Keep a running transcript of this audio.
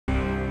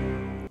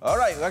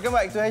Alright, welcome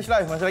back to H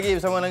Live. Masih lagi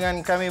bersama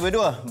dengan kami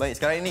berdua.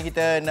 Baik, sekarang ini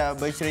kita nak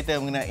bercerita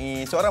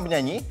mengenai seorang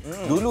penyanyi.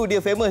 Dulu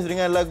dia famous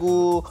dengan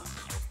lagu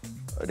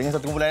dengan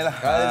satu kumpulan lah.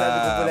 Satu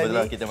kumpulan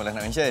betul, kita malah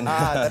nak mention.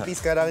 Tapi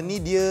sekarang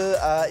ni dia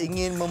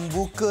ingin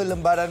membuka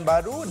lembaran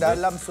baru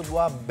dalam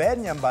sebuah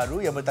band yang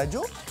baru yang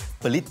bertajuk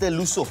Pelita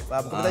Lusoh.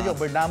 Bukan bertajuk,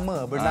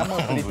 bernama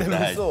Pelita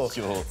Lusoh.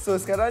 So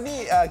sekarang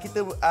ni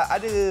kita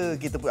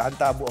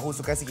hantar buat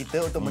husukasi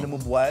kita untuk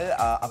menemubual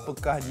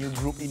apakah new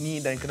group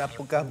ini dan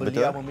kenapakah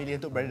beliau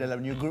memilih untuk berada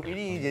dalam new group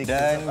ini.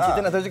 Dan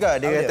kita nak tahu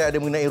juga, dia kata ada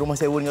mengenai rumah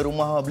sewa dengan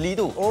rumah beli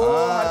tu.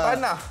 Harga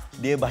tanah.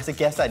 Dia bahasa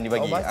kiasan dia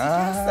bagi. Bahasa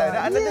kiasan.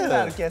 Anda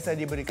dengar kiasan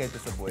diberikan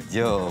tersebut.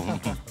 Jom.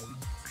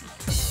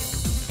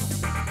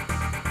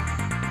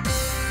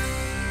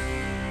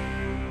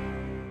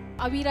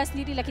 Aweera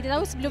sendirilah, kita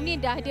tahu sebelum ni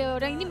dah ada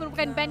orang ini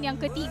merupakan band yang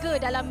ketiga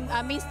dalam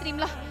mainstream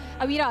lah,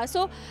 Aweera.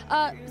 So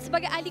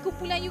sebagai ahli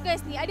kumpulan you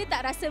guys ni, ada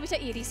tak rasa macam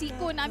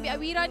risiko nak ambil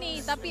Aweera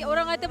ni, tapi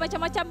orang kata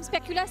macam-macam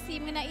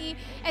spekulasi mengenai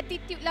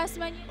attitude lah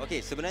sebenarnya?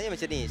 Okey, sebenarnya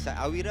macam ni,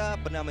 Aweera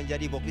pernah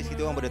menjadi vokalis kita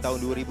orang pada tahun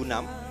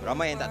 2006.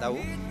 Ramai yang tak tahu.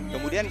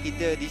 Kemudian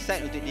kita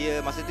decide untuk dia,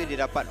 masa tu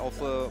dia dapat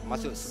offer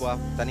masuk sebuah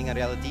pertandingan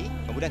reality.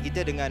 Kemudian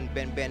kita dengan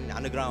band-band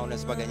underground dan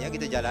sebagainya,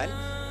 kita jalan.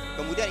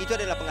 Kemudian itu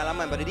adalah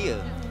pengalaman pada dia.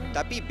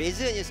 Tapi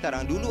bezanya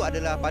sekarang, dulu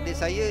adalah pada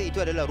saya itu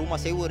adalah rumah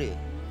sewa dia.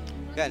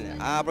 Kan?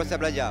 Proses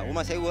belajar,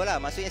 rumah sewa lah.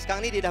 Maksudnya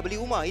sekarang ni dia dah beli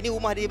rumah. Ini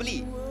rumah dia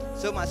beli.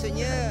 So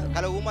maksudnya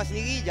kalau rumah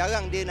sendiri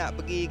jarang dia nak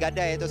pergi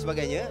gadai atau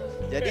sebagainya.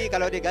 Jadi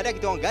kalau dia gadai,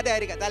 kita orang gadai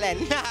dekat Thailand.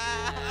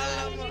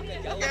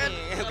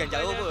 Bukan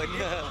jauh pun.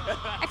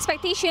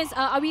 Expectations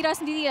Aweera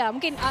sendirilah.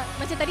 Mungkin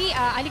macam tadi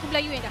ahli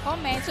kumpulan you yang dah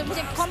komen. So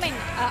macam komen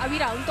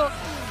Aweera untuk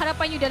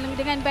harapan you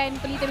dengan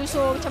band Pelita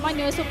Lusoh macam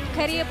mana. So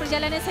karier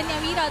perjalanan seni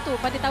Aweera tu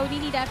pada tahun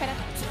ini dah akan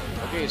datang.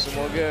 Okey,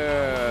 semoga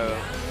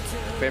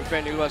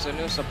fan-fan di luar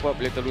sana support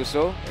Pelita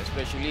Lusoh,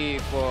 especially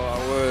for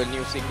our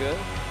new single,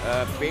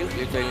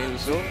 Pelita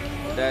Lusoh,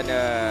 dan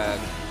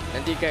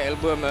nantikan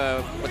album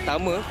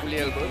pertama, full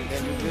album, dan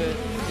juga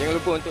jangan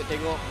lupa untuk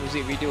tengok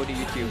muzik video di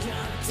YouTube.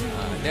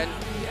 Dan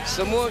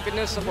semua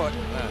kena support,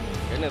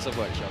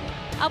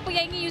 insyaAllah. Apa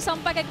yang ingin you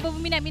sampaikan kepada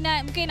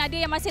peminat-minat? Mungkin ada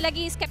yang masih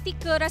lagi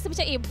skeptikal, rasa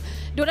macam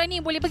diorang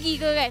ni boleh pergi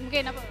ke kan?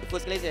 Mungkin apa?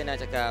 First sekali saya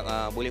nak cakap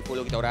boleh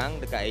follow kita orang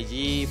dekat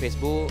IG,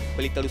 Facebook,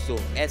 Pelita Lusoh,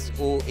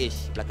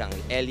 SOH belakang,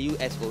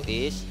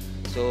 LUSOH.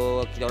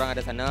 So kita orang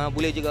ada sana.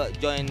 Boleh juga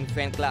join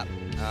fan club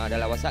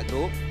dalam WhatsApp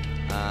group.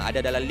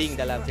 Ada dalam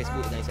link dalam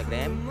Facebook dan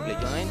Instagram, boleh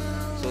join.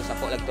 So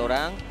support lah kita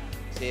orang.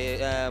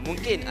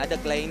 Mungkin ada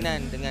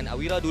kelainan dengan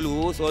Aweera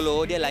dulu,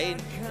 solo dia lain.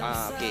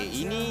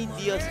 Okey, ini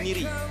dia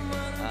sendiri.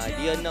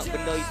 Dia nak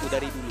benda itu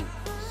dari dulu.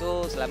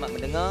 So selamat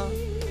mendengar.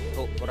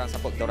 Hope korang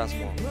support kita orang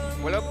semua.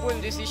 Walaupun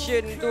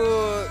decision tu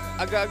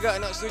agak-agak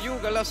nak setuju,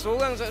 kalau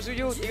seorang tak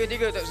setuju,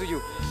 tiga-tiga tak setuju.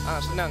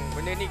 Senang.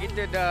 Benda ni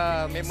kita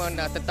dah memang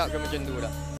dah tetapkan macam tu dah.